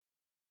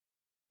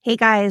Hey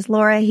guys,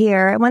 Laura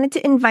here. I wanted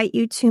to invite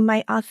you to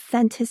my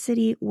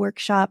authenticity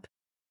workshop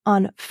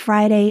on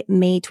Friday,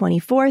 May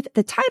 24th.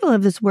 The title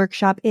of this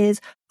workshop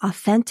is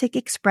Authentic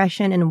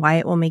Expression and Why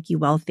It Will Make You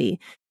Wealthy.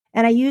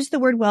 And I use the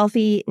word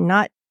wealthy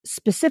not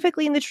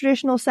specifically in the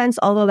traditional sense,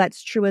 although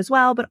that's true as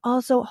well, but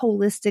also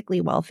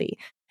holistically wealthy,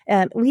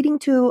 leading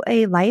to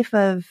a life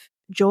of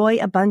joy,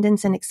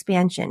 abundance, and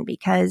expansion.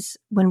 Because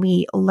when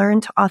we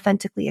learn to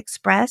authentically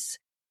express,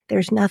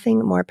 there's nothing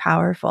more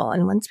powerful.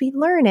 And once we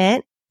learn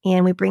it,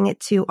 and we bring it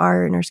to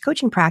our nurse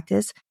coaching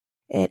practice,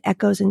 it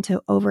echoes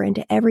into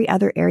every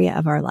other area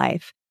of our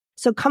life.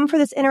 So come for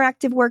this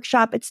interactive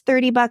workshop. It's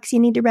 $30. You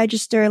need to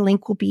register.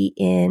 Link will be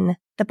in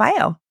the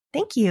bio.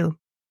 Thank you.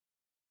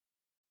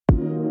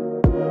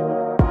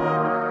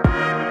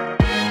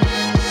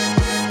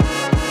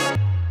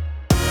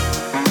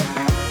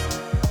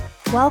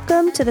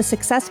 Welcome to the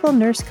Successful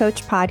Nurse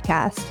Coach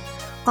Podcast.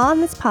 On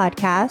this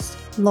podcast,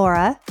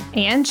 Laura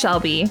and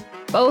Shelby,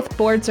 both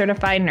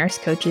board-certified nurse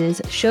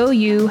coaches, show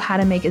you how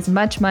to make as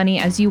much money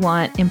as you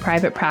want in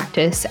private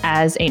practice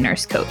as a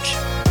nurse coach.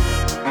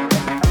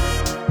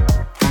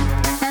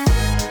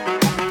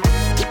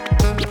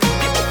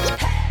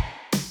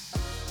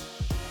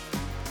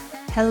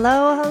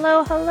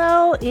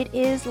 Hello. It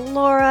is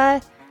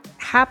Laura.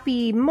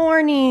 Happy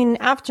morning,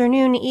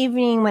 afternoon,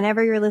 evening,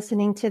 whenever you're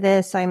listening to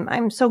this.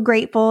 I'm so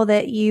grateful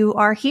that you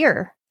are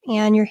here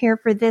and you're here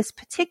for this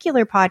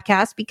particular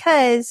podcast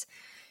because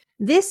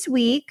this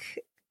week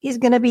is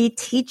going to be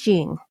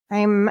teaching.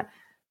 I'm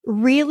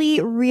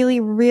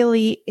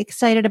really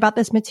excited about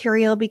this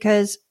material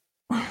because,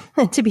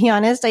 to be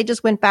honest, I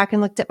just went back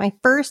and looked at my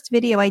first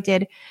video I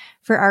did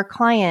for our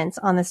clients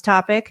on this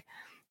topic.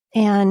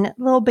 And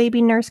little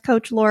baby nurse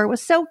coach Laura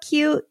was so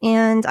cute,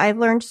 and I've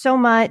learned so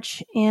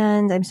much,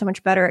 and I'm so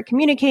much better at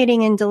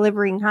communicating and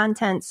delivering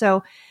content.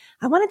 So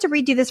I wanted to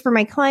redo this for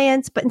my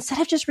clients, but instead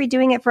of just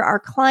redoing it for our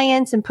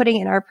clients and putting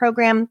it in our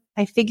program,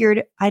 I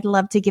figured I'd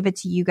love to give it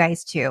to you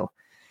guys too.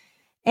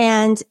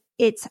 And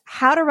it's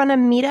how to run a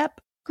meetup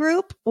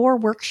group or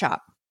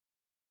workshop.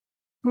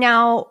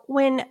 Now,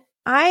 when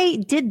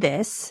I did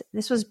this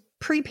was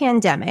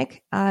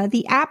pre-pandemic,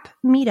 the app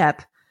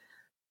Meetup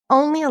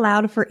only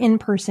allowed for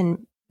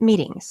in-person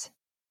meetings.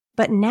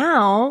 But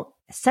now,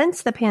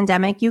 since the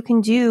pandemic, you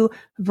can do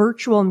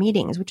virtual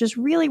meetings, which is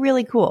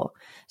really cool.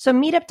 So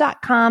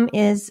meetup.com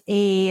is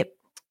a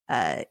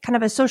kind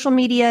of a social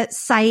media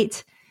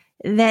site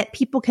that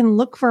people can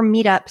look for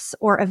meetups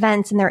or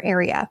events in their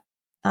area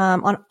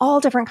on all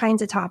different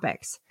kinds of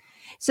topics.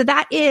 So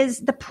that is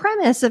the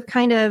premise of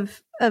kind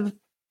of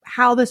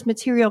how this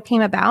material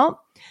came about.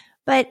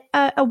 But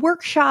a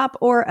workshop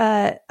or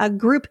a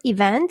group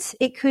event,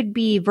 it could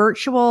be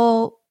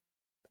virtual,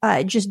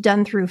 just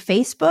done through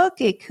Facebook.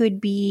 It could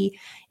be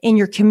in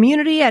your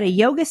community at a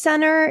yoga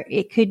center.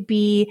 It could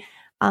be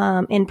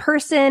in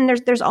person.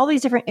 There's all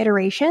these different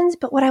iterations.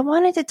 But what I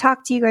wanted to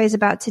talk to you guys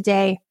about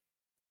today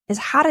is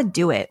how to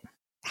do it.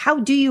 How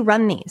do you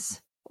run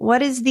these?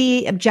 What is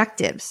the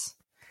objectives?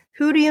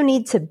 Who do you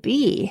need to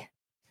be?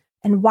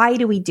 And why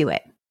do we do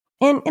it?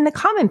 And the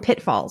common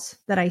pitfalls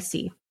that I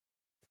see.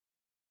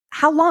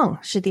 How long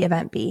should the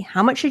event be?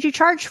 How much should you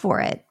charge for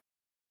it?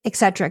 Et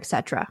cetera, et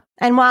cetera.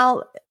 And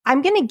while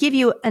I'm going to give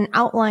you an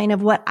outline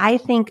of what I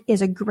think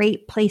is a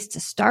great place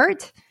to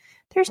start,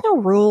 there's no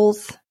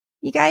rules.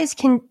 You guys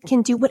can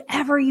do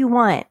whatever you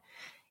want.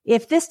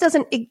 If this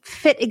doesn't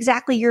fit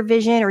exactly your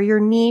vision or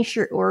your niche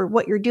or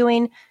what you're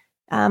doing,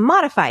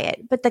 modify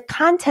it. But the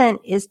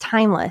content is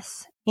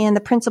timeless and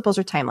the principles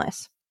are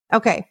timeless.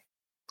 Okay.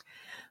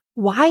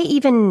 Why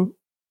even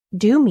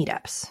do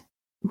meetups?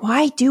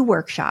 Why do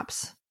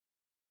workshops?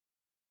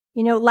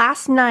 You know,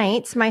 last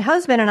night, my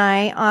husband and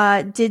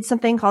I did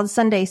something called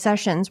Sunday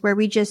Sessions, where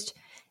we just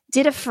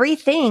did a free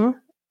thing,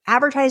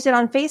 advertised it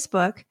on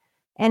Facebook,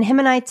 and him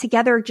and I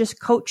together just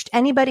coached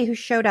anybody who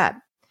showed up.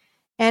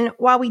 And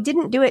while we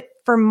didn't do it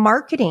for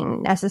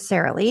marketing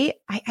necessarily,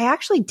 I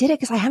actually did it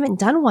because I haven't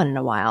done one in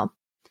a while.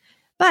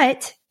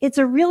 But it's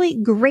a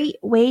really great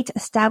way to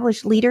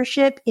establish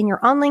leadership in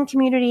your online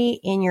community,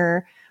 in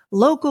your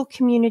local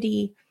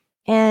community,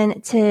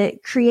 and to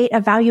create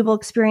a valuable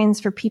experience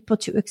for people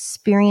to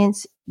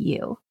experience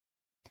you.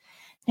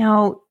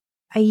 Now,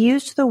 I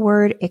used the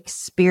word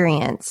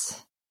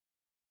experience.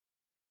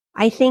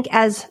 I think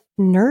as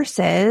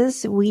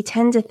nurses, we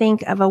tend to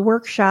think of a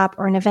workshop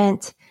or an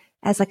event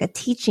as like a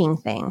teaching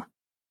thing.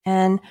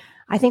 And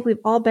I think we've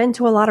all been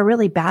to a lot of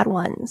really bad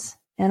ones.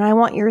 And I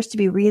want yours to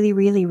be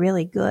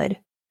really good.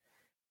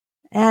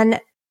 And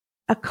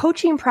a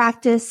coaching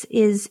practice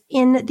is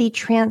in the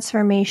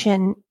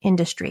transformation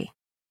industry.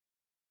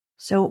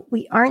 So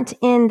we aren't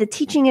in the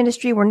teaching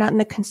industry. We're not in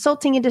the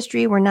consulting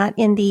industry. We're not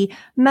in the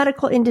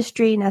medical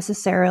industry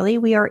necessarily.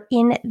 We are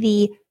in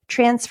the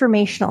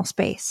transformational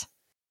space.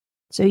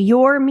 So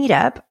your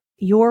meetup,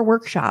 your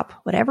workshop,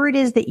 whatever it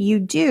is that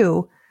you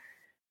do,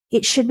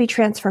 it should be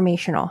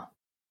transformational.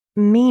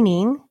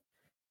 Meaning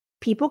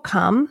people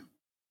come,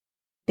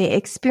 they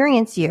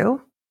experience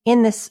you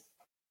in this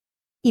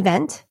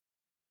event,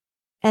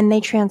 and they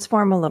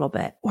transform a little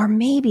bit. Or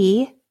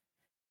maybe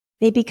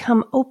they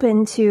become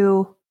open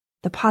to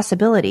the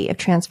possibility of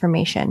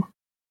transformation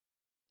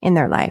in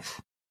their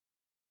life.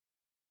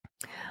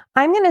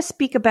 I'm going to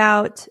speak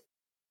about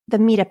the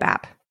Meetup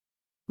app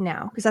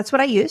now because that's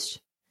what I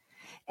used.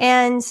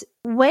 And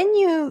when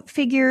you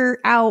figure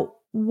out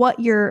what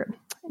your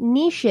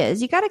niche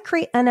is, you got to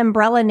create an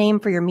umbrella name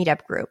for your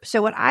Meetup group.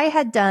 So what I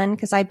had done,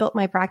 because I built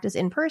my practice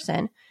in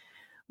person,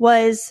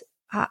 was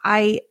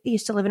I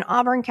used to live in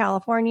Auburn,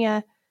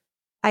 California.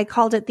 I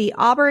called it the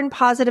Auburn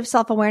Positive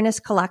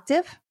Self-Awareness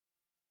Collective.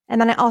 And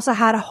then I also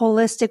had a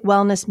holistic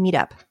wellness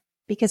meetup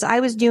because I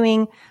was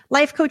doing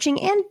life coaching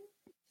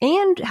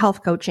and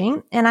health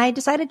coaching. And I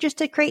decided just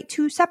to create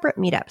 2 separate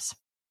meetups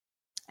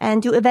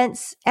and do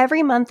events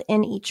every month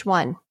in each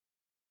one.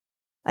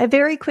 I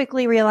very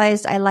quickly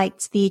realized I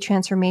liked the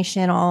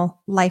transformational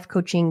life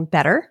coaching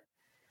better,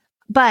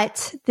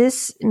 but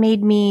this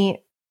made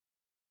me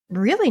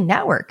really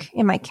network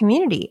in my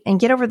community and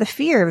get over the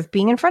fear of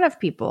being in front of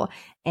people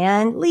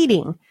and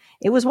leading.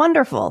 It was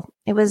wonderful.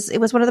 It was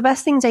one of the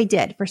best things I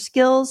did for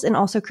skills and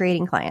also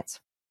creating clients.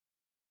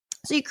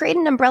 So you create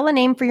an umbrella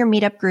name for your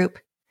meetup group,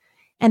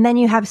 and then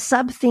you have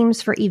sub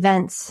themes for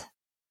events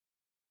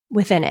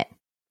within it.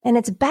 And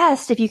it's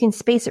best if you can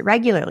space it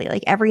regularly,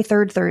 like every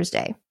 3rd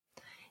Thursday.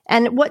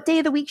 And what day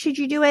of the week should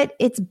you do it?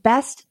 It's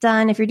best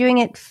done if you're doing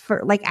it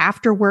for like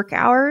after work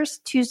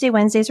hours. Tuesday,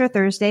 Wednesdays, or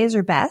Thursdays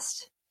are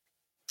best.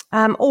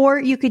 Or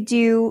you could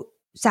do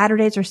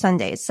Saturdays or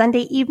Sundays.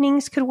 Sunday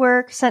evenings could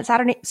work.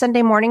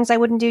 Sunday mornings I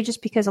wouldn't do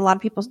just because a lot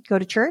of people go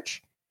to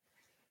church.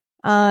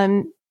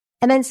 And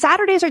then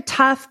Saturdays are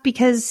tough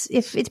because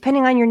if it's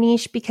depending on your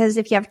niche, because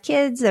if you have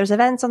kids, there's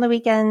events on the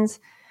weekends,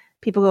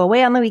 people go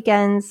away on the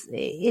weekends.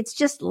 It's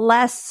just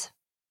less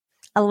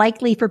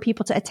likely for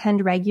people to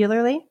attend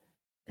regularly.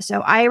 So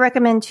I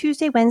recommend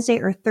Tuesday, Wednesday,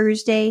 or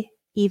Thursday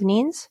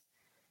evenings.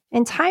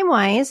 And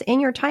time-wise, in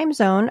your time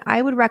zone,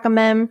 I would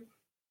recommend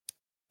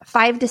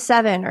 5 to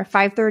 7 or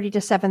 5:30 to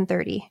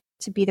 7:30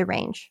 to be the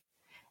range.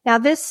 Now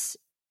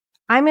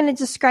I'm going to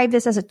describe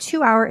this as a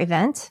 2-hour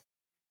event,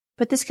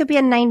 but this could be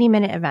a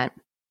 90-minute event.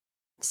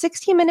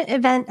 60-minute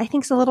event, I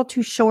think, is a little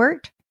too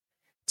short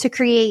to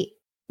create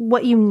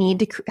what you need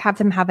to have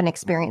them have an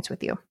experience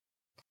with you.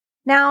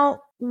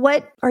 Now,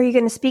 what are you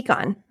going to speak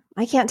on?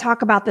 I can't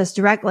talk about this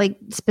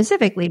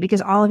specifically because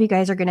all of you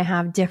guys are going to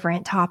have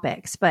different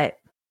topics, but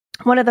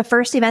one of the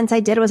first events I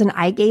did was an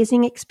eye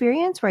gazing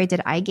experience where I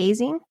did eye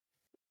gazing.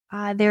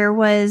 There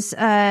was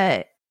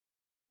an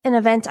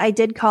event I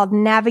did called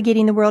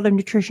Navigating the World of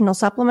Nutritional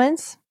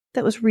Supplements.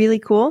 That was really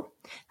cool.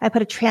 I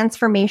put a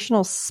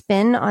transformational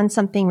spin on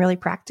something really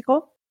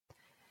practical.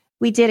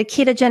 We did a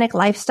ketogenic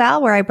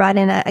lifestyle where I brought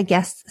in a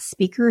guest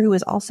speaker who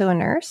was also a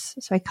nurse.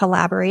 So I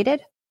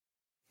collaborated.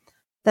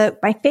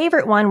 My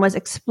favorite one was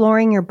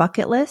exploring your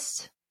bucket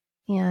list.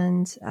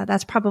 And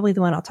that's probably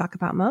the one I'll talk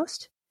about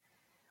most.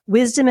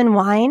 Wisdom and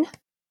wine,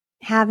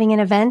 having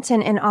an event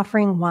and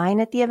offering wine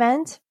at the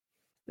event.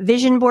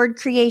 Vision board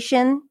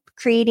creation,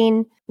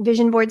 creating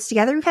vision boards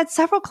together. We've had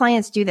several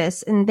clients do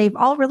this and they've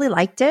all really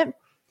liked it.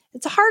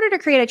 It's harder to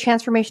create a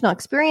transformational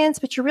experience,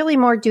 but you're really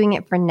more doing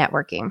it for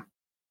networking.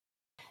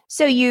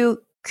 So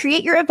you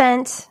create your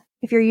event.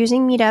 If you're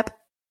using Meetup,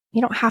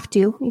 you don't have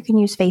to. You can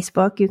use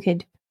Facebook. You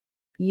could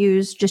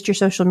use just your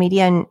social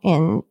media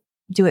and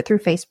do it through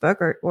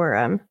Facebook or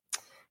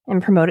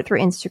and promote it through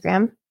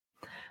Instagram.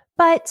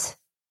 But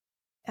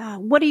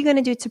what are you going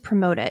to do to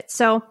promote it?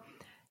 So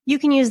you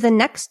can use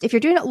if you're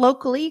doing it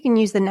locally, you can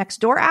use the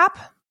Nextdoor app.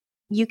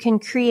 You can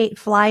create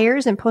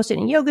flyers and post it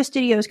in yoga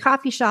studios,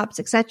 coffee shops,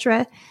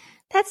 etc.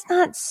 That's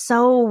not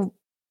so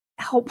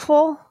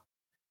helpful.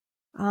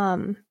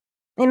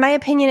 In my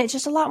opinion, it's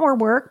just a lot more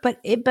work, but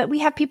we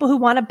have people who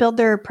want to build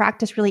their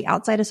practice really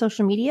outside of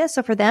social media.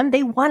 So for them,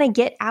 they want to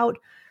get out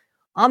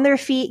on their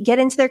feet, get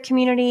into their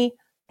community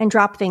and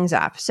drop things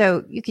off.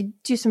 So you could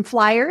do some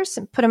flyers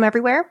and put them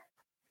everywhere.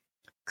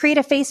 Create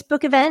a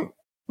Facebook event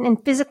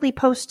and physically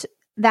post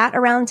that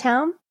around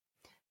town.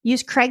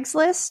 Use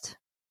Craigslist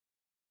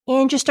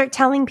and just start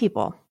telling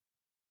people.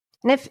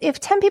 And if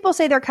 10 people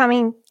say they're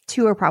coming,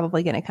 2 are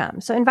probably going to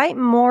come. So invite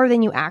more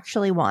than you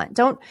actually want.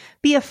 Don't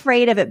be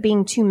afraid of it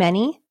being too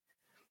many.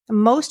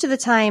 Most of the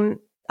time,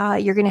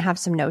 you're going to have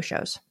some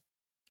no-shows.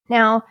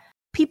 Now,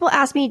 people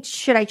ask me,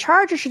 should I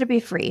charge or should it be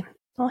free?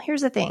 Well,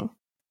 here's the thing.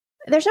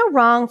 There's no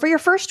wrong. For your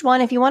first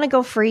one, if you want to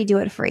go free, do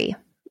it free.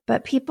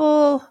 But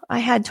I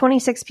had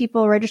 26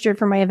 people registered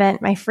for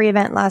my free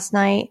event last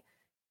night.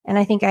 And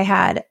I think I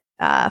had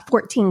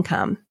 14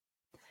 come.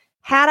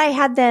 Had I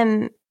had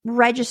them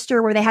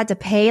register where they had to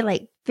pay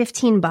like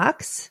 $15,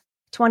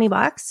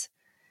 $20,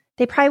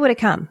 they probably would have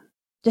come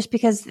just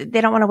because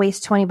they don't want to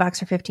waste $20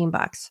 or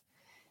 $15.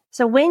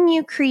 So when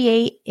you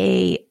create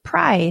a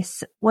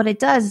price, what it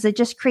does is it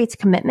just creates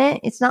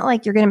commitment. It's not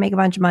like you're going to make a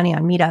bunch of money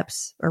on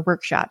meetups or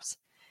workshops,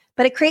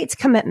 but it creates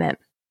commitment.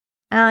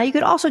 You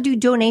could also do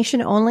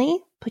donation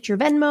only. Put your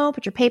Venmo,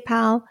 put your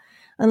PayPal,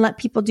 and let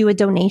people do a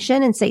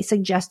donation and say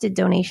suggested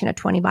donation of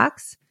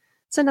 $20.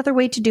 It's another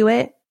way to do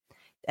it.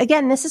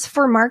 Again, this is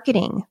for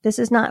marketing. This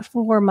is not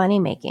for money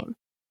making.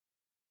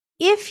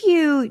 if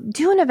you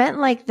do an event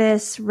like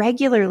this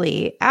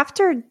regularly,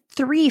 after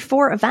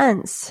 3-4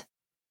 events,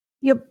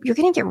 you're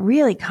going to get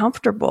really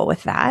comfortable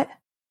with that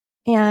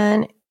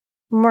and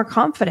more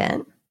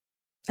confident.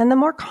 And the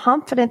more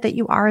confident that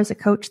you are as a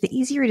coach, the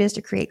easier it is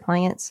to create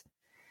clients.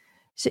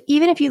 So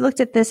even if you looked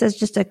at this as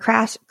just a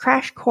crash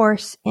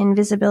course in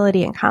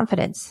visibility and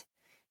confidence,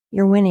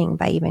 you're winning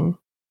by even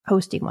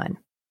hosting one.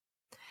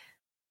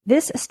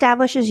 This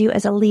establishes you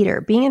as a leader.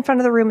 Being in front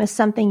of the room is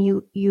something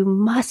you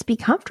must be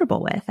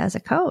comfortable with as a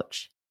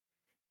coach.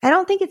 I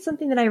don't think it's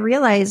something that I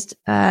realized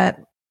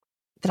that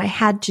I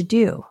had to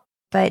do,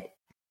 but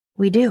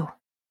we do.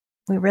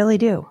 We really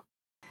do.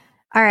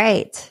 All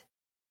right.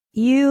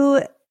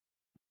 You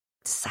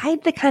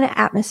decide the kind of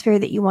atmosphere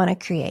that you want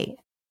to create.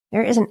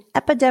 There is an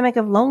epidemic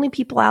of lonely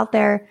people out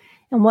there,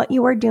 and what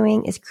you are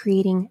doing is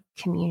creating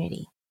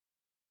community.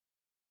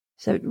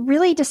 So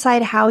really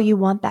decide how you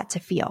want that to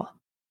feel.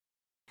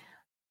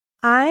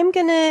 I'm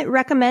going to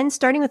recommend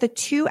starting with a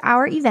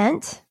 2-hour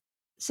event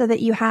so that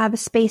you have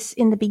space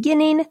in the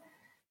beginning,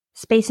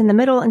 space in the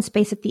middle, and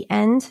space at the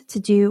end to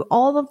do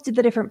all of the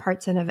different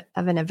parts of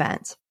an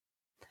event.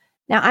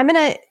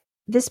 Now,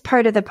 this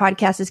part of the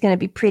podcast is going to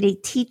be pretty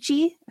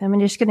teachy. I'm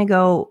just going to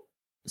go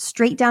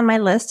straight down my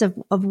list of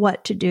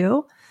what to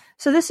do.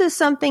 So this is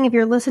something, if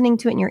you're listening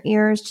to it in your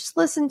ears, just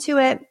listen to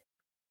it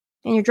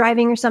and you're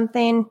driving or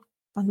something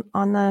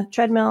on the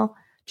treadmill.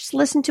 Just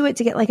listen to it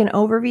to get like an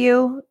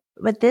overview.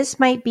 But this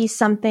might be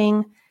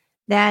something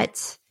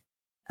that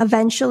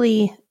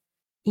eventually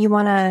you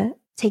want to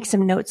take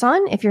some notes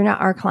on if you're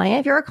not our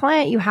client. If you're a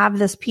client, you have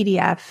this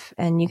PDF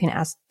and you can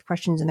ask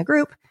questions in the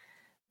group.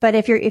 But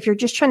if you're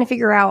just trying to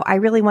figure out, I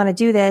really want to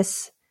do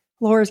this,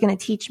 Laura's going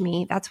to teach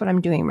me. That's what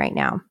I'm doing right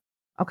now.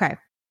 Okay.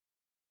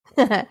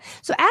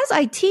 So as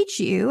I teach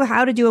you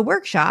how to do a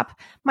workshop,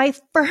 my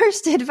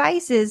first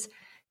advice is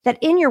that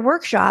in your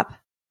workshop,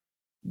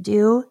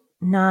 do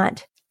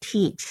not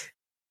teach.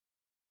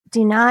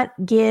 Do not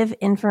give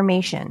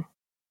information.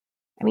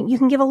 I mean, you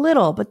can give a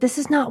little, but this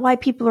is not why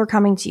people are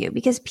coming to you,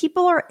 because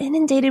people are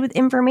inundated with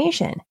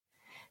information.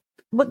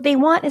 What they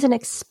want is an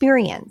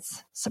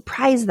experience.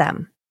 Surprise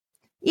them.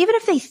 Even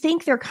if they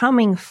think they're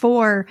coming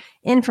for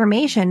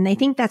information, they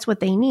think that's what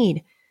they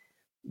need.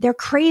 They're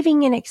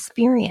craving an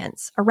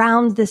experience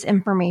around this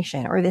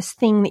information or this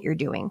thing that you're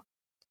doing.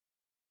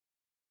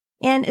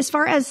 And as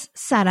far as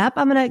setup,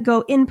 I'm going to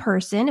go in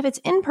person. If it's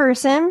in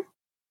person,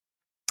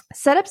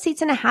 set up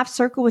seats in a half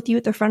circle with you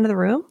at the front of the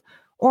room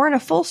or in a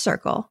full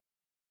circle.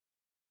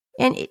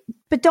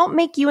 But don't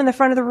make you in the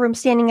front of the room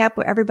standing up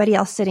with everybody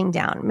else sitting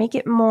down. Make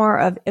it more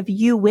of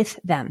you with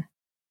them.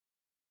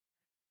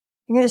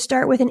 You're going to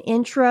start with an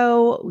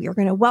intro. You're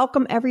going to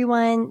welcome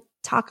everyone,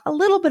 talk a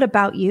little bit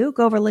about you,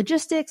 go over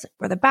logistics,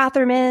 where the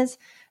bathroom is,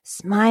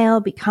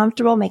 smile, be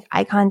comfortable, make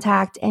eye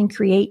contact, and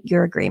create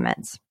your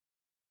agreements.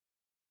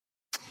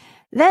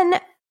 Then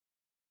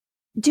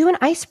do an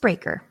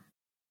icebreaker,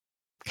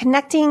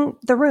 connecting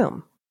the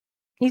room.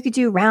 You could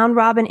do round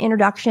robin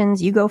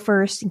introductions. You go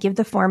first, give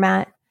the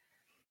format.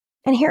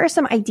 And here are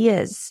some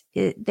ideas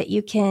that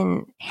you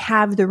can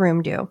have the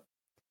room do.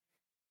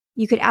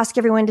 You could ask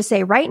everyone to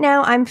say, right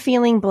now I'm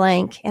feeling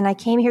blank and I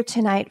came here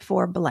tonight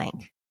for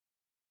blank.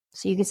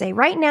 So you can say,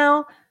 right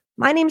now,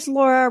 my name's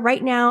Laura.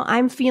 Right now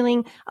I'm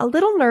feeling a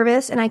little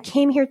nervous and I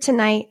came here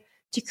tonight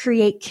to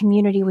create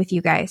community with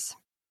you guys.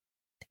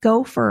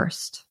 Go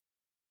first.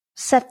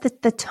 Set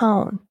the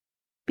tone.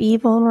 Be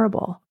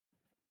vulnerable.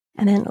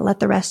 And then let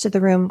the rest of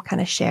the room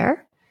kind of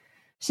share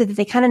so that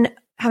they kind of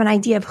have an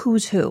idea of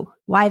who's who,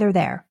 why they're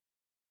there.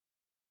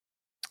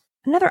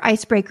 Another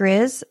icebreaker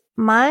is,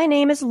 my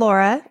name is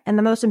Laura, and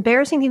the most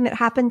embarrassing thing that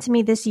happened to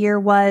me this year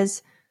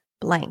was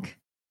blank.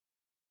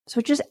 So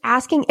just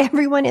asking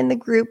everyone in the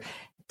group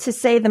to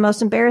say the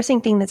most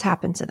embarrassing thing that's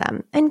happened to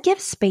them and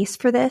give space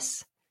for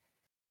this.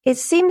 It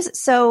seems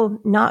so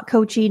not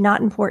coachy,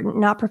 not important,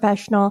 not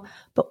professional,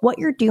 but what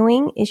you're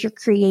doing is you're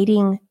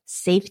creating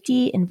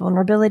safety and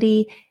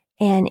vulnerability,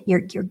 and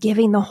you're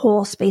giving the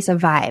whole space a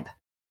vibe.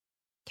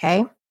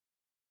 Okay?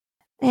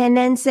 And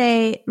then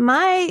say,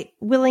 my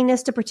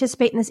willingness to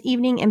participate in this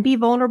evening and be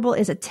vulnerable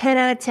is a 10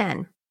 out of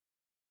 10.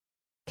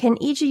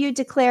 Can each of you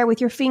declare with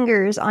your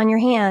fingers on your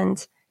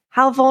hand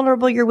how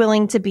vulnerable you're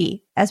willing to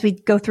be as we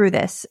go through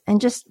this,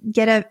 and just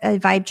get a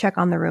vibe check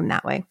on the room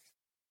that way.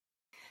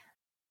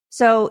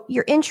 So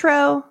your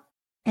intro,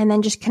 and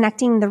then just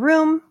connecting the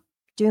room,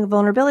 doing a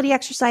vulnerability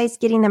exercise,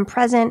 getting them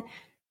present,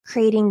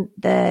 creating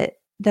the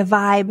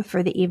vibe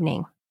for the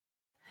evening.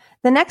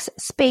 The next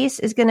space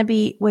is going to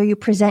be where you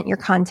present your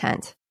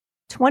content.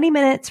 20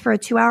 minutes for a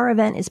 2-hour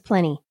event is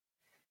plenty.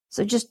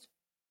 So just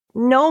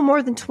no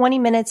more than 20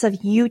 minutes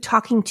of you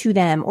talking to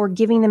them or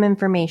giving them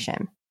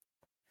information.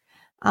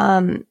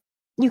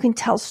 You can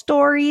tell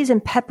stories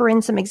and pepper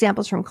in some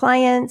examples from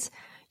clients.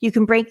 You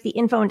can break the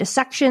info into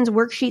sections,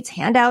 worksheets,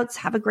 handouts,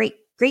 have a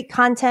great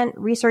content,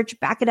 research,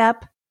 back it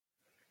up.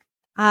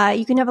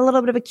 You can have a little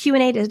bit of a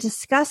Q&A to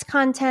discuss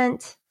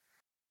content.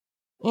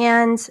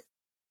 And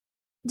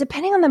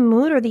depending on the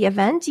mood or the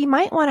event, you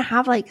might want to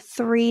have like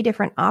 3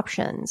 different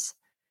options.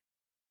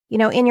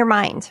 in your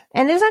mind.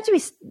 And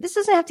this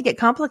doesn't have to get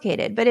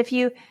complicated, but if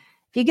you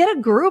get a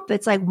group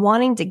that's like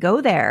wanting to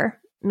go there,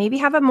 maybe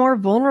have a more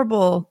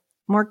vulnerable,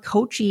 more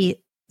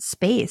coachy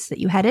space that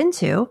you head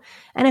into.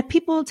 And if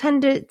people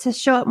tend to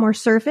show up more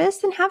surface,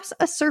 then have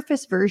a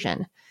surface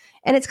version.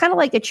 And it's kind of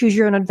like a choose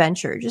your own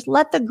adventure. Just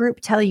let the group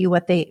tell you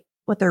what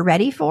they're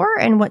ready for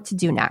and what to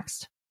do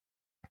next.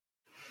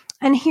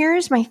 And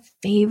here's my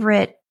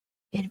favorite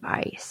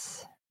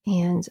advice.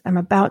 And I'm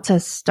about to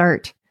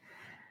start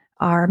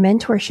our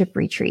mentorship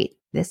retreat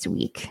this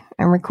week.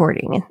 I'm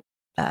recording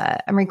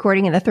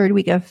in the third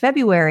week of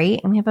February,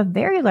 and we have a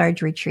very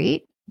large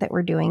retreat that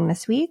we're doing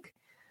this week.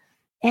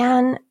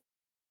 And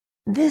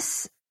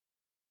this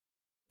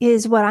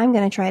is what I'm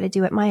going to try to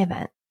do at my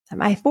event, at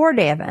my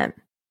 4-day event,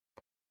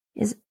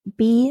 is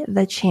be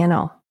the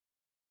channel.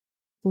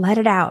 Let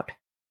it out.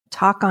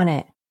 Talk on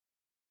it.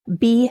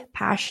 Be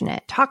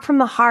passionate. Talk from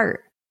the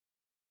heart.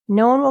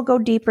 No one will go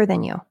deeper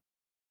than you.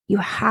 You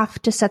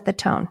have to set the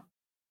tone.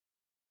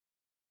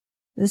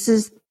 This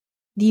is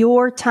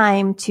your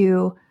time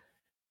to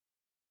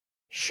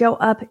show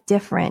up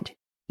different.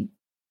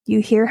 You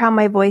hear how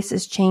my voice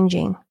is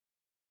changing.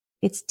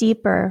 It's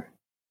deeper.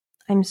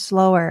 I'm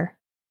slower.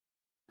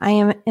 I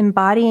am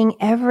embodying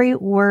every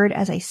word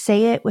as I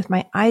say it with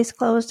my eyes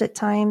closed at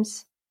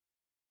times.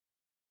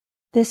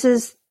 This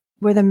is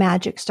where the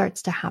magic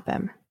starts to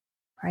happen,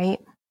 right?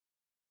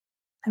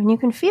 I mean, you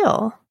can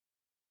feel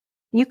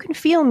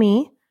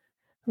me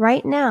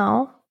right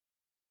now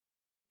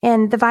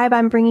and the vibe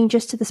I'm bringing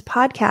just to this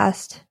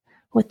podcast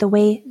with the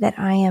way that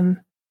I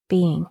am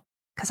being,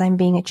 because I'm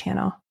being a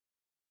channel.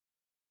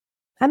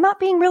 I'm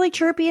not being really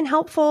chirpy and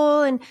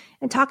helpful and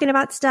talking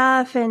about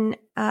stuff and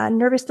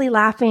nervously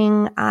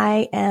laughing.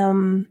 I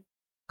am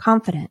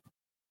confident.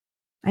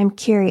 I'm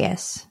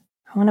curious.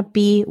 I want to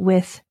be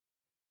with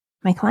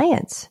my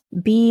clients,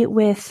 be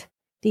with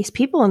these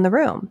people in the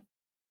room.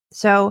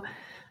 So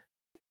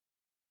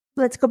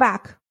let's go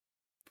back.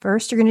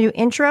 First, you're going to do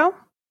intro.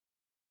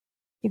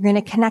 You're going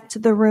to connect to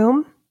the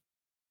room.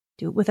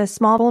 Do it with a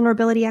small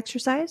vulnerability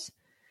exercise.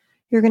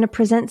 You're going to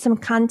present some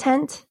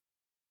content.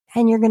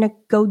 And you're going to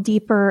go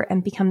deeper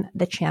and become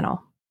the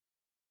channel.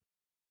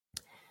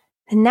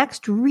 The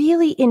next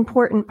really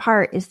important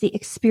part is the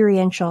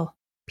experiential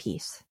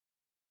piece.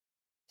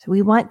 So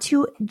we want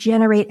to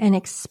generate an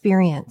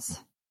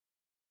experience.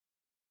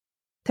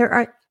 There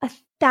are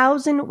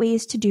 1,000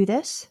 ways to do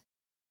this,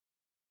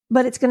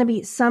 but it's going to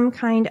be some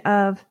kind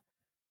of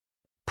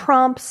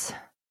prompts,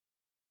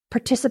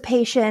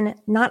 participation,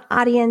 not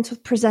audience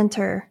with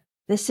presenter.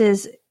 This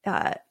is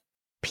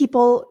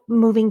people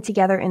moving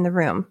together in the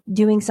room,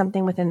 doing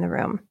something within the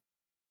room.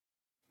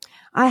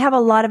 I have a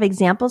lot of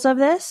examples of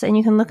this, and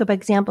you can look up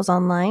examples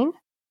online.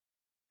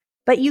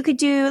 But you could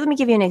let me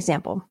give you an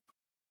example.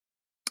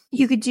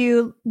 You could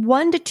do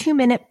 1 to 2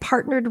 minute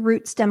partnered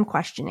root stem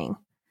questioning.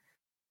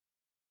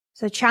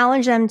 So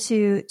challenge them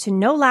to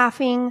no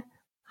laughing,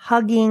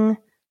 hugging,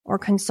 or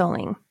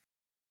consoling.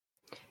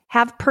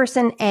 Have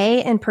person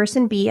A and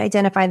person B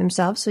identify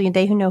themselves so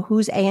they who know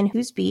who's A and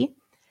who's B.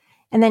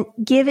 And then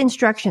give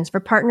instructions for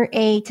partner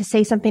A to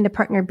say something to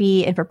partner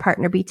B and for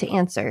partner B to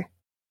answer.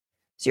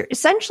 So you're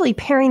essentially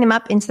pairing them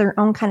up into their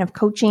own kind of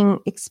coaching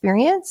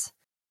experience.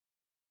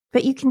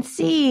 But you can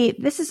see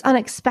this is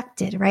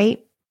unexpected, right?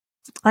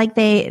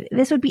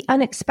 This would be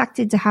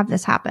unexpected to have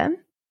this happen.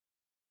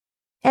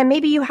 And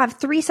maybe you have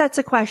 3 sets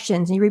of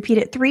questions and you repeat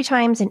it 3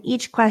 times and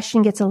each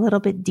question gets a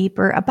little bit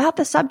deeper about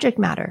the subject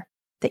matter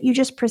that you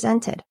just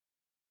presented.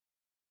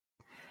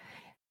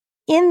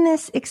 In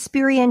this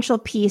experiential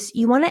piece,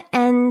 you want to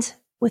end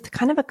with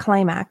kind of a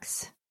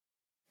climax.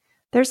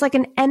 There's like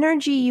an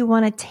energy you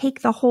want to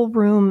take the whole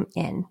room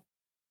in,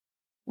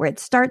 where it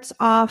starts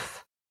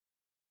off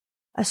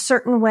a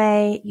certain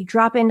way, you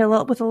drop into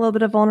with a little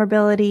bit of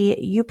vulnerability,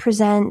 you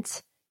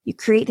present, you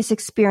create this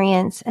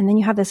experience, and then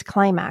you have this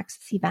climax,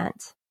 this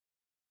event.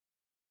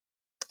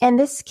 And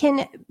this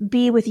can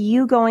be with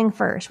you going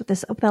first, with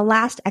the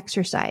last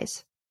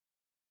exercise.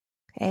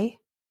 Okay?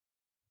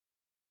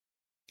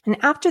 And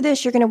after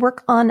this, you're going to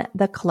work on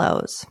the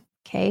close.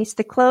 Okay. So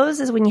the close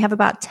is when you have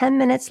about 10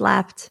 minutes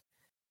left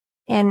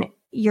and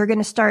you're going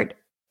to start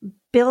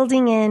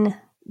building in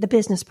the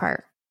business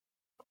part.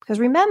 Because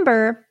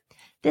remember,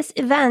 this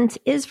event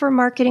is for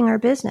marketing our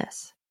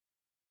business.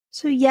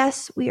 So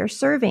yes, we are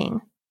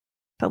serving,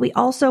 but we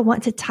also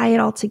want to tie it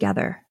all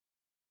together.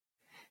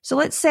 So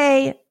let's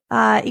say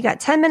you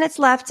got 10 minutes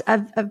left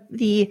of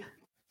the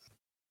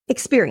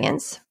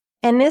experience,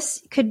 and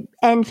this could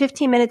end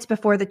 15 minutes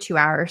before the 2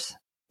 hours.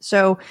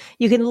 So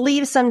you can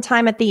leave some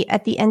time at the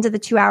end of the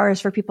 2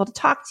 hours for people to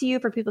talk to you,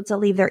 for people to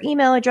leave their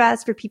email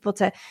address, for people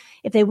to,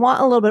 if they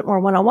want a little bit more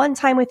one-on-one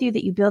time with you,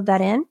 that you build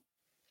that in.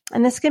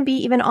 And this can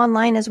be even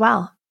online as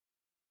well.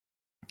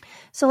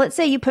 So let's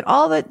say you put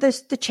all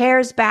the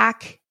chairs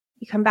back,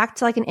 you come back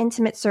to like an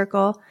intimate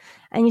circle,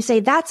 and you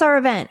say, that's our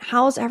event.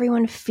 How's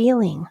everyone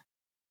feeling?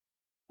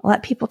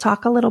 Let people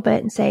talk a little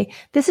bit and say,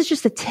 this is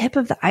just the tip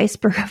of the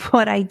iceberg of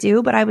what I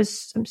do, but I'm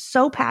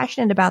so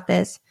passionate about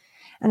this.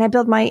 And I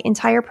build my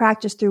entire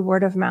practice through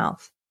word of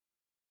mouth.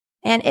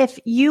 And if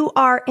you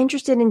are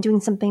interested in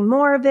doing something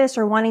more of this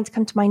or wanting to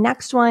come to my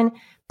next one,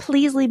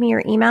 please leave me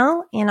your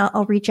email and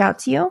I'll reach out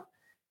to you.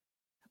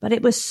 But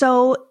it was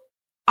so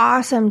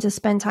awesome to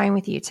spend time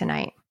with you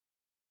tonight.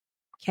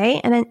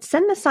 Okay. And then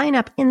send the sign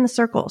up in the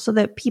circle so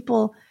that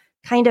people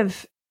kind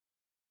of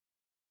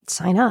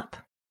sign up.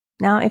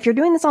 Now, if you're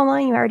doing this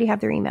online, you already have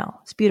their email.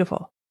 It's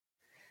beautiful.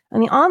 In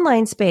the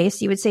online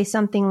space, you would say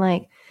something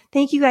like,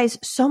 thank you guys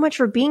so much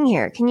for being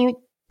here. Can you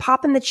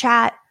pop in the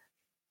chat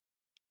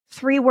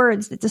 3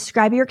 words that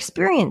describe your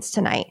experience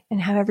tonight, and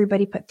have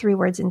everybody put 3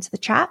 words into the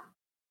chat,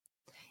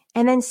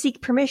 and then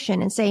seek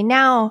permission and say,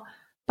 now,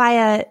 by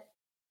a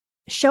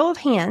show of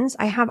hands,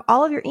 I have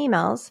all of your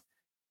emails.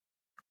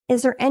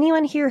 Is there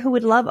anyone here who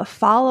would love a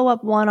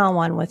follow-up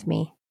one-on-one with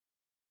me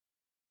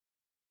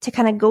to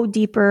kind of go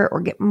deeper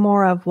or get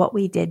more of what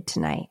we did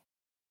tonight?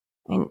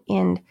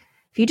 And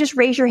if you just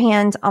raise your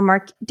hand, I'll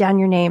mark down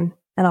your name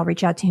and I'll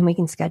reach out to you and we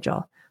can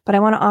schedule. But I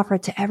want to offer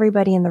it to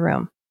everybody in the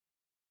room,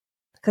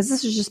 because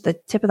this is just the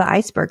tip of the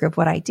iceberg of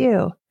what I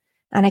do.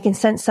 And I can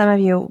sense some of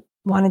you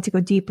wanted to go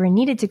deeper and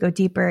needed to go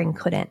deeper and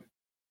couldn't,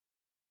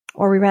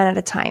 or we ran out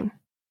of time.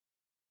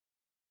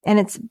 And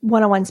it's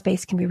one-on-one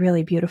space can be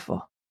really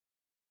beautiful.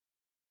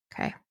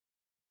 Okay.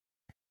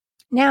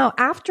 Now,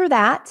 after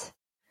that,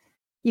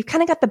 you've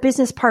kind of got the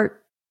business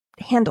part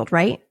handled,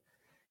 right?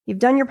 You've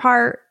done your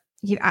part.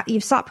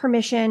 You've sought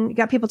permission. You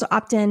got people to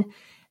opt in.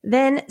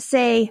 Then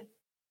say,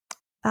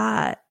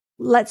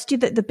 let's do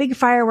the big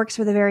fireworks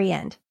for the very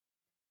end.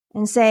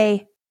 And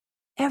say,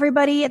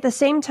 everybody at the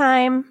same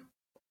time,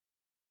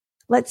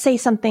 let's say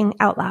something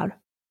out loud.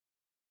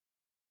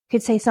 You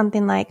could say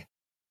something like,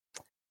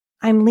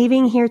 I'm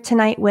leaving here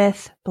tonight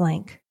with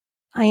blank.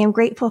 I am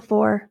grateful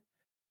for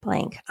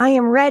blank. I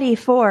am ready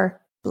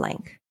for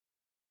blank.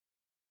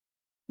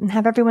 And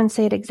have everyone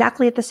say it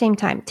exactly at the same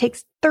time. It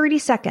takes 30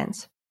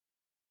 seconds.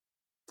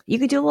 You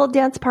could do a little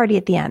dance party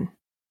at the end.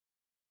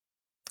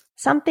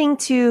 Something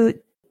to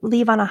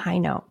leave on a high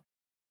note.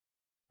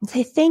 And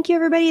say, thank you,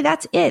 everybody.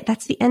 That's it.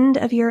 That's the end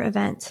of your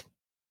event.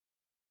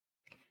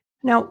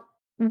 Now,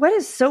 what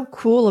is so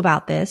cool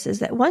about this is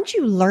that once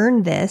you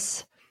learn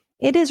this,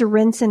 it is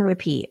rinse and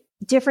repeat.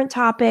 Different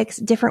topics,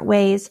 different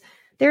ways.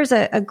 There's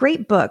a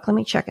great book. Let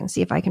me check and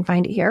see if I can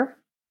find it here.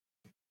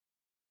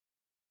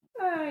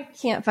 I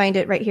can't find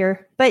it right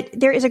here, but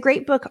there is a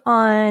great book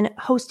on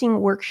hosting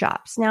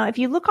workshops. Now, if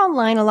you look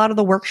online, a lot of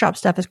the workshop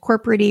stuff is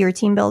corporate-y or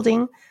team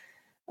building.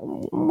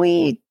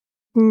 We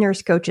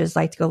nurse coaches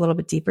like to go a little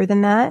bit deeper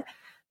than that,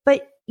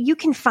 but you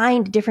can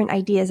find different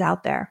ideas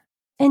out there.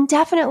 And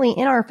definitely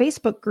in our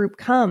Facebook group,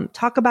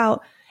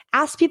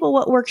 ask people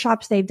what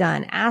workshops they've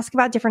done. Ask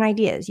about different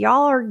ideas.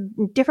 Y'all are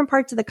in different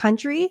parts of the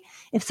country.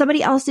 If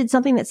somebody else did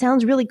something that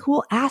sounds really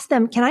cool, ask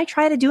them, can I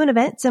try to do an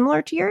event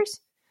similar to yours?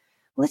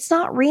 Let's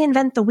not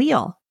reinvent the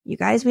wheel, you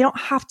guys. We don't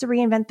have to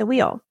reinvent the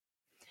wheel.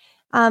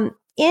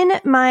 In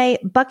my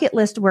bucket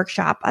list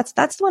workshop,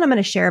 that's the one I'm going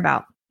to share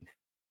about.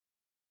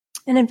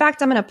 And in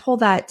fact, I'm going to pull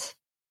that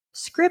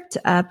script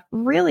up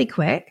really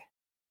quick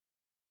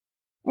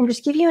and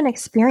just give you an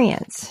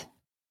experience.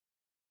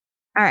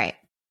 All right.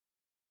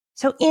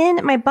 So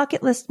in my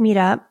bucket list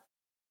meetup,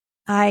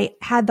 I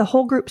had the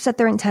whole group set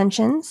their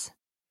intentions,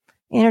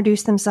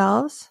 introduce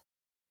themselves,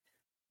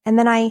 and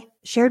then I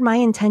shared my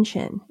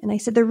intention. And I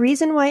said, the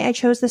reason why I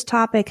chose this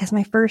topic as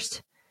my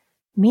first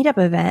meetup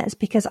event is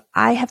because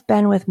I have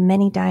been with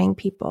many dying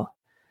people.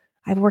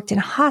 I've worked in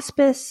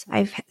hospice.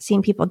 I've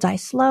seen people die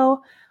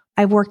slow.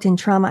 I've worked in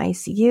trauma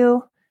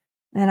ICU,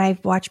 and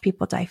I've watched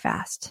people die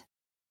fast.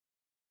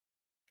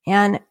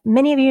 And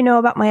many of you know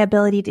about my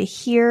ability to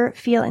hear,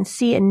 feel, and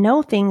see and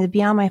know things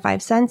beyond my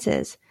 5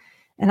 senses.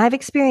 And I've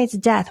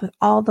experienced death with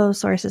all those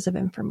sources of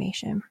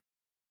information.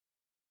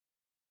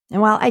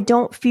 And while I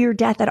don't fear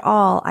death at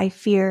all, I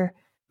fear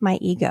my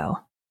ego.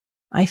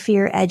 I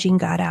fear edging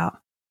God out.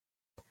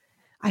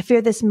 I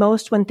fear this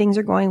most when things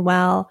are going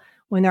well,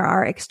 when there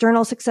are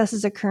external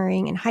successes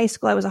occurring. In high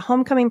school, I was a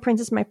homecoming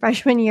princess my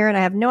freshman year, and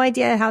I have no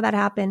idea how that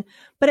happened,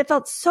 but it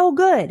felt so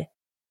good.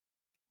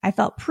 I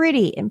felt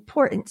pretty,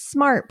 important,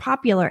 smart,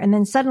 popular, and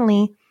then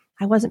suddenly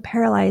I wasn't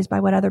paralyzed by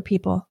what other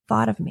people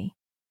thought of me.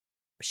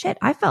 Shit,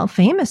 I felt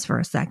famous for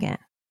a second.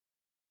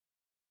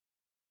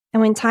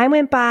 And when time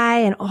went by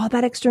and all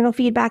that external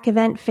feedback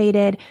event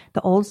faded,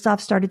 the old stuff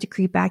started to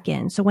creep back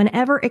in. So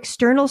whenever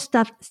external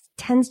stuff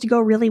tends to go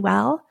really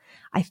well,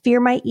 I fear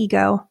my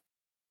ego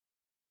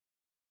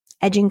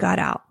edging God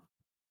out.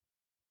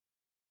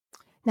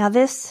 Now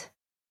this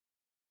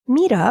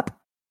meetup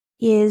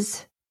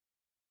is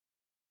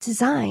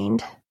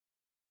designed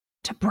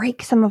to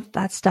break some of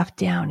that stuff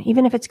down,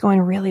 even if it's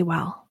going really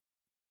well.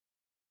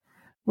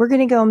 We're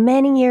going to go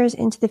many years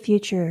into the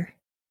future,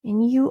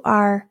 and you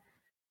are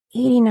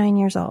 89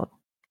 years old.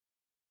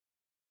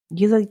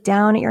 You look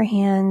down at your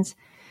hands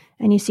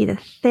and you see the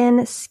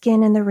thin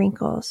skin and the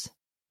wrinkles.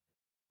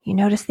 You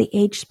notice the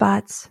age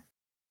spots.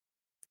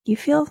 You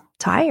feel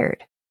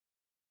tired.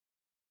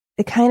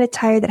 The kind of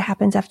tired that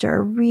happens after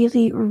a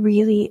really,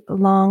 really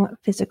long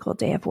physical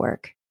day of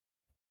work.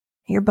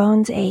 Your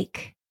bones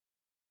ache.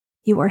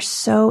 You are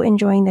so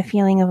enjoying the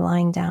feeling of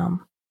lying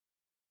down.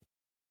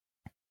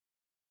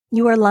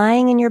 You are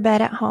lying in your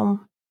bed at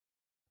home,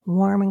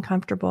 warm and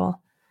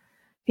comfortable,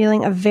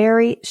 feeling a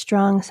very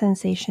strong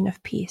sensation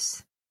of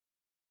peace.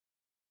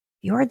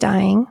 You are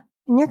dying,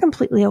 and you're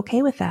completely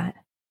okay with that.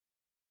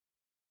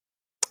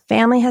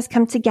 Family has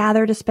come to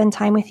gather to spend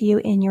time with you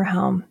in your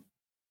home.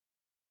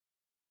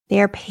 They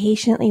are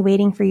patiently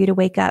waiting for you to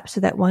wake up so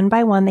that one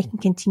by one they can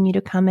continue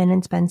to come in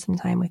and spend some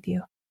time with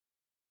you.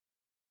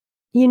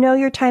 You know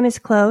your time is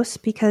close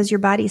because your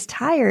body's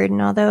tired,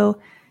 and although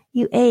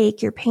you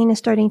ache, your pain is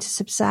starting to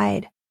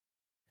subside.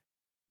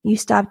 You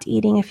stopped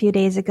eating a few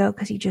days ago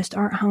because you just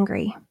aren't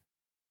hungry.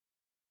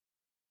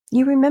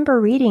 You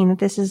remember reading that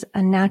this is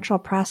a natural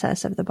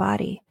process of the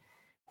body,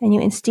 and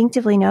you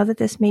instinctively know that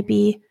this may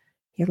be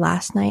your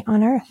last night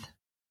on earth.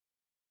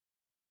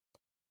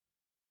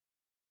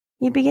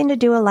 You begin to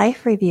do a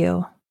life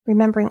review,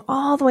 remembering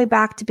all the way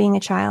back to being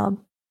a child.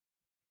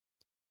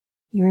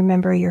 You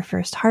remember your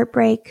first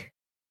heartbreak.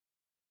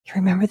 You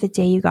remember the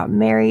day you got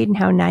married and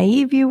how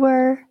naive you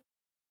were.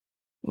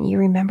 And you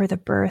remember the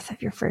birth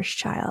of your first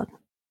child.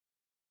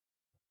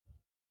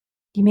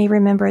 You may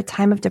remember a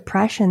time of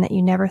depression that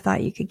you never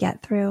thought you could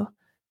get through.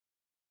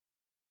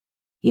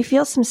 You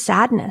feel some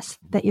sadness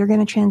that you're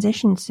going to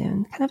transition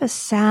soon, kind of a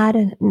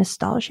sad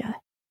nostalgia.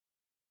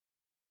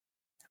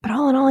 But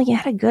all in all, you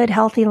had a good,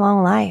 healthy,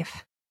 long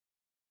life.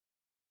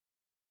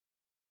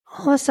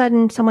 All of a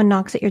sudden, someone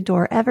knocks at your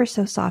door ever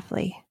so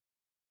softly,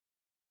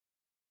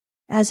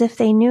 as if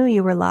they knew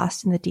you were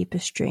lost in the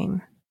deepest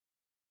dream.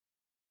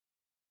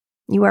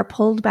 You are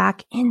pulled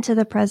back into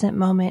the present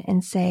moment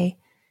and say,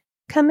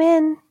 "Come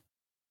in."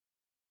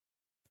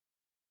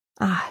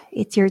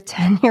 It's your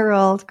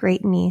 10-year-old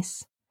great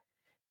niece,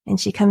 and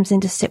she comes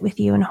in to sit with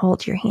you and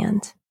hold your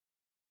hand.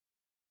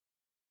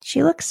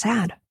 She looks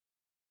sad.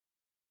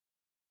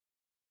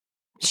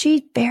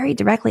 She very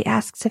directly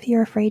asks if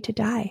you're afraid to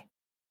die.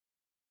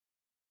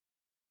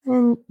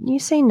 And you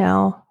say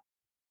no.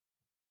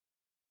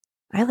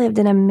 I lived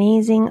an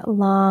amazing,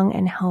 long,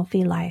 and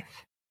healthy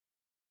life.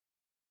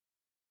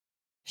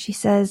 She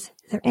says,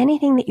 "Is there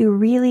anything that you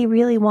really,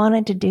 really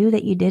wanted to do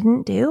that you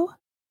didn't do?"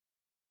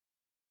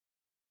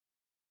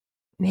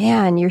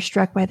 Man, you're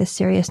struck by the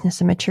seriousness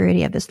and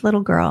maturity of this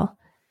little girl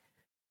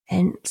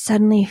and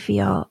suddenly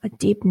feel a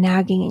deep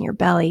nagging in your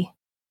belly,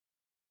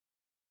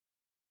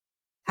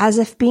 as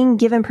if being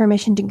given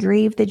permission to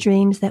grieve the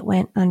dreams that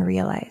went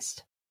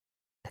unrealized,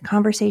 the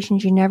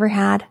conversations you never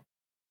had,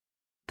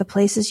 the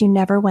places you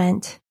never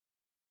went,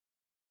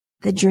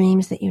 the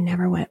dreams that you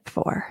never went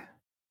for.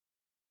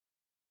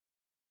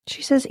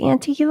 She says,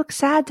 "Auntie, you look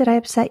sad. Did I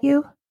upset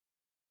you?"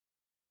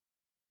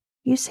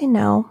 You say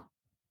no.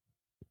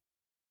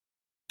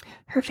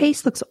 Her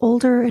face looks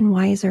older and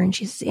wiser, and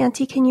she says,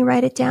 "Auntie, can you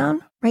write it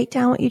down? Write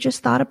down what you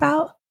just thought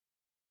about?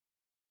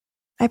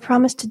 I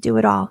promise to do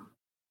it all.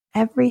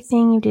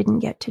 Everything you didn't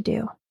get to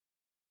do."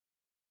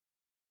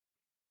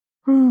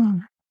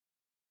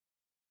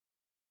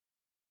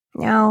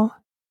 Now,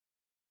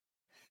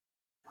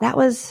 that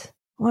was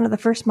one of the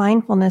first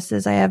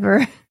mindfulnesses I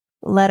ever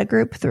led a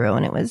group through,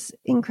 and it was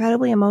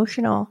incredibly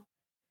emotional.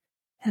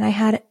 And I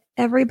had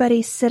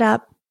everybody sit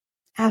up,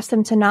 ask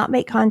them to not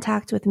make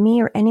contact with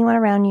me or anyone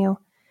around you,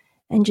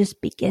 and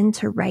just begin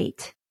to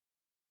write.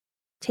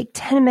 Take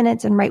 10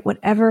 minutes and write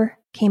whatever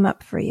came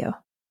up for you.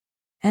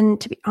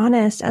 And to be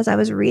honest, as I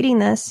was reading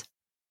this,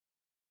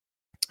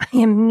 I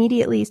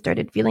immediately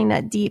started feeling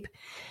that deep,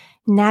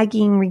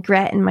 nagging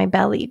regret in my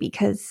belly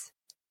because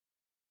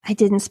I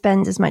didn't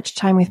spend as much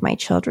time with my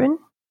children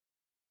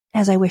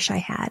as I wish I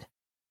had.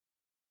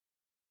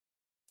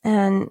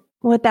 And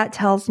what that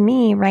tells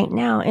me right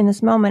now in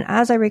this moment,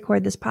 as I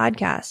record this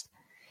podcast,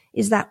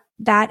 is that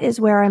that is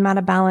where I'm out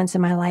of balance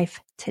in my life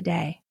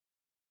today.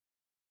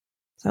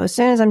 So as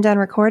soon as I'm done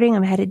recording,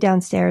 I'm headed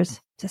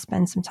downstairs to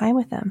spend some time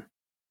with them.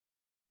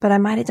 But I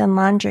might have done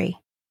laundry,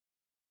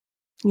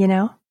 you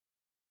know?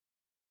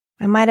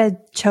 I might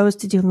have chose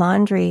to do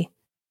laundry,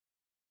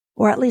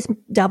 or at least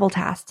double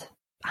tasked,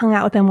 hung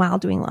out with them while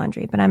doing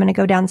laundry. But I'm going to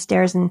go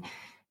downstairs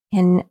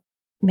and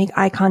make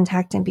eye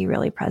contact and be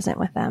really present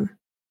with them.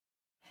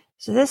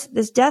 So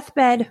this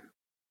deathbed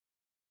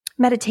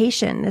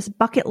meditation, this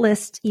bucket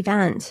list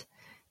event,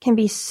 can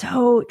be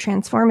so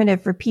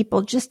transformative for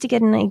people just to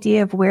get an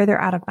idea of where they're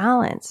out of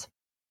balance.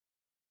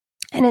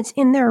 And it's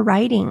in their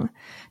writing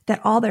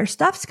that all their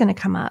stuff's going to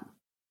come up.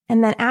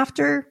 And then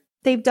after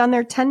they've done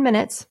their 10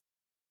 minutes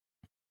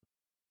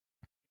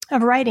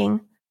of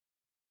writing,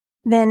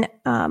 then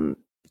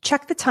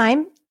check the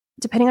time,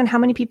 depending on how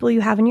many people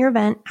you have in your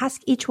event.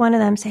 Ask each one of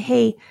them, say,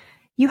 "Hey,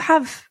 you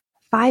have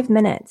 5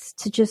 minutes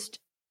to just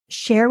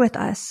share with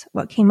us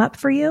what came up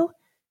for you.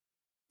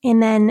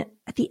 And then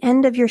at the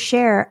end of your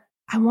share,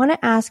 I want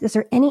to ask, is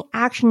there any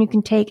action you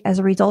can take as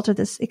a result of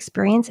this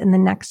experience in the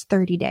next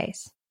 30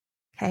 days?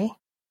 Okay.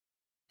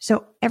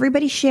 So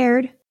everybody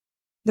shared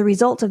the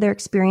results of their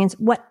experience,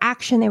 what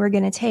action they were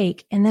going to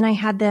take. And then I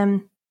had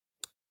them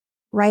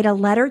write a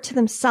letter to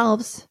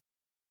themselves.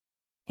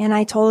 And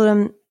I told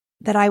them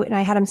that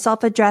I had them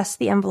self-address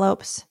the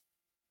envelopes.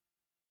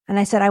 And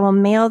I said, I will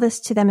mail this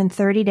to them in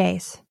 30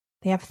 days.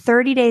 They have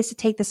 30 days to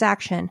take this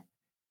action.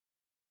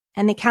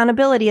 And the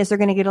accountability is they're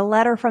going to get a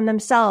letter from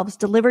themselves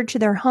delivered to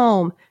their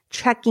home,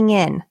 checking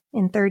in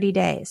 30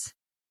 days.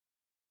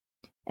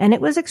 And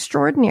it was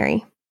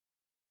extraordinary.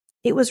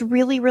 It was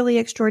really, really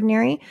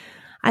extraordinary.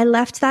 I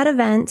left that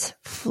event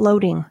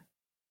floating.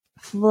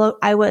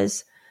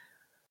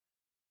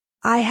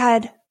 I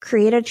had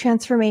created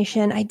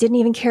transformation. I didn't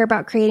even care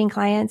about creating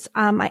clients.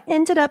 I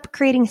ended up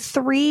creating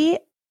 3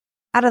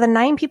 out of the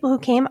 9 people who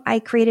came. I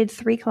created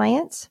 3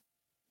 clients.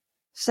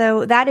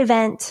 So that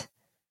event,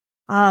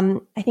 I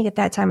think at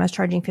that time I was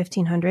charging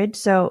 $1,500.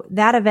 So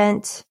that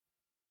event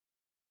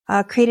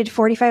created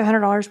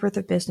 $4,500 worth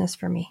of business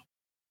for me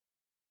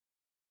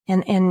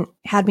and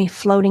had me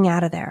floating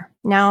out of there.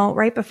 Now,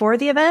 right before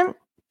the event,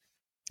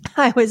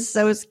 I was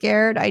so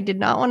scared. I did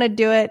not want to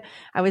do it.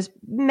 I was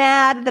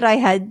mad that I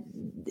had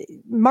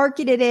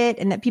marketed it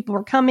and that people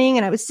were coming,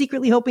 and I was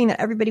secretly hoping that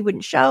everybody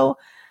wouldn't show.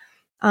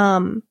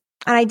 And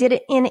I did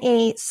it in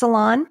a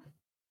salon.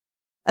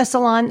 A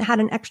salon had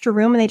an extra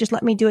room, and they just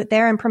let me do it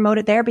there and promote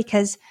it there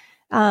because,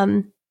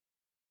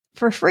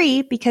 for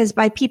free, because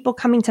by people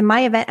coming to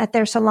my event at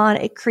their salon,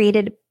 it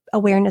created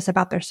awareness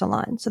about their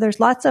salon. So there's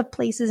lots of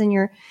places in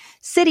your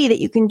city that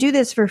you can do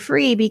this for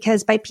free,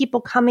 because by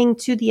people coming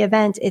to the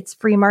event, it's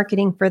free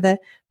marketing for the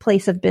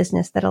place of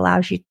business that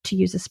allows you to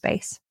use a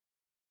space.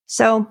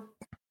 So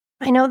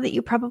I know that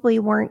you probably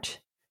weren't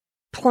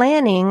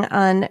planning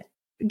on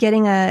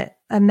getting a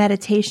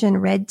meditation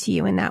read to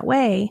you in that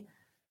way,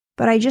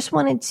 but I just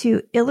wanted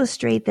to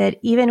illustrate that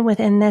even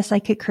within this, I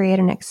could create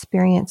an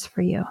experience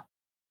for you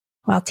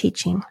while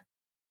teaching.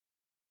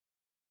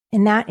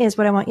 And that is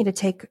what I want you to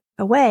take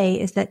away,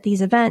 is that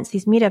these events,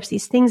 these meetups,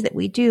 these things that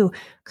we do,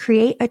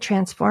 create a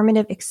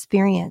transformative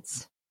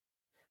experience.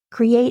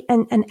 Create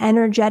an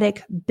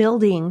energetic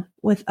building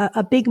with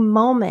a big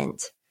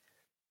moment.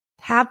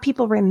 Have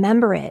people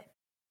remember it.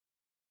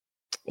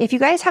 If you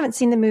guys haven't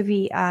seen the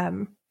movie,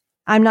 I'm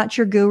Not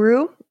Your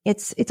Guru,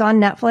 it's on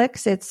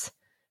Netflix. It's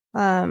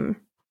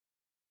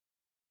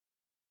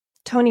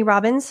Tony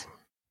Robbins.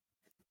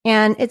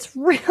 And it's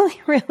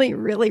really, really,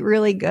 really,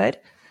 really good.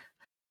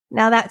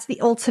 Now that's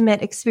the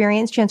ultimate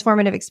experience,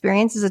 transformative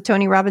experience, is a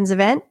Tony Robbins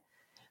event.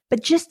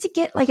 But just to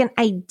get like an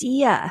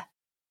idea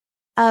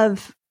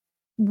of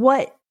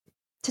what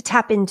to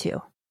tap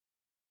into,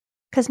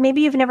 because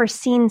maybe you've never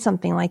seen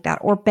something like that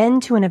or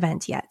been to an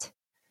event yet.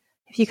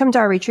 If you come to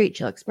our retreat,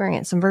 you'll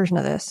experience some version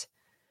of this.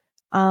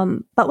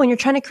 But when you're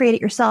trying to create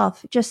it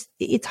yourself,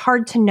 it's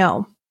hard to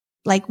know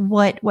like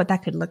what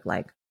that could look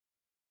like.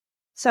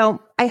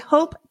 So I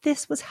hope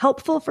this was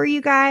helpful for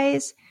you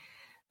guys.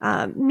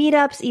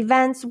 Meetups,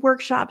 events,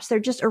 workshops, they're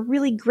just a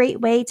really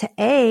great way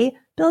to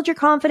build your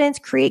confidence,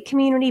 create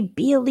community,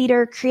 be a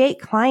leader, create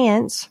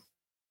clients,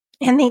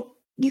 and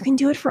you can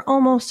do it for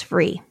almost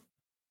free.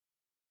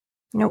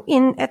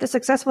 At the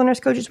Successful Nurse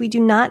Coaches, we do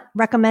not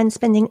recommend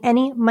spending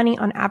any money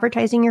on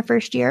advertising your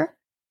first year.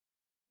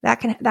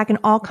 That can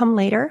all come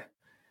later.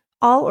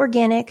 All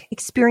organic,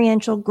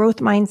 experiential growth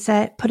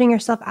mindset, putting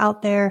yourself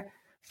out there,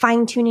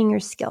 fine-tuning your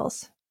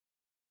skills,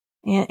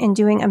 and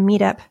doing a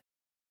meetup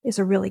is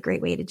a really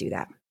great way to do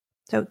that.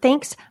 So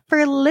thanks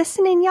for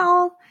listening,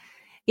 y'all.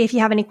 If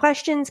you have any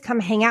questions, come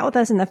hang out with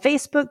us in the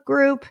Facebook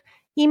group.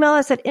 Email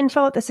us at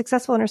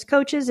info@thesuccessful Nurse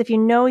Coaches if you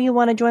know you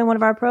want to join one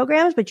of our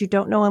programs, but you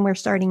don't know when we're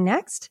starting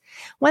next.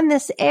 When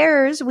this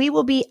airs, we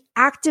will be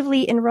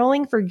actively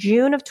enrolling for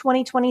June of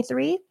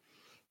 2023.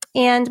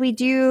 And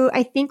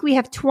I think we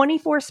have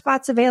 24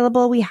 spots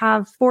available. We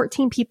have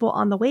 14 people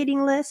on the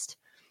waiting list,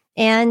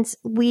 and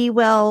we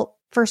will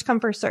first come,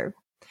 first serve.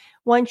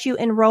 Once you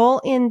enroll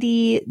in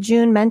the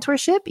June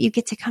mentorship, you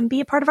get to come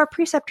be a part of our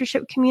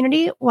preceptorship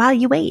community while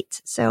you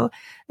wait. So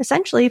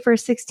essentially for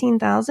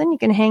 $16,000, you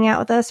can hang out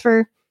with us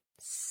for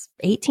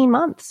 16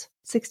 months.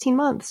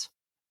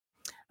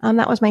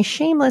 That was my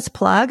shameless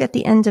plug at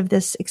the end of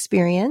this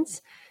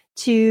experience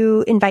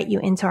to invite you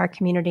into our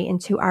community,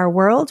 into our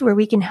world where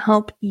we can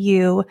help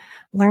you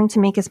learn to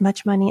make as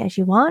much money as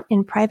you want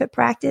in private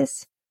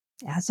practice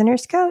as a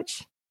nurse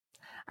coach.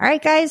 All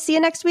right, guys, see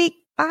you next week.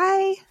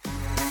 Bye.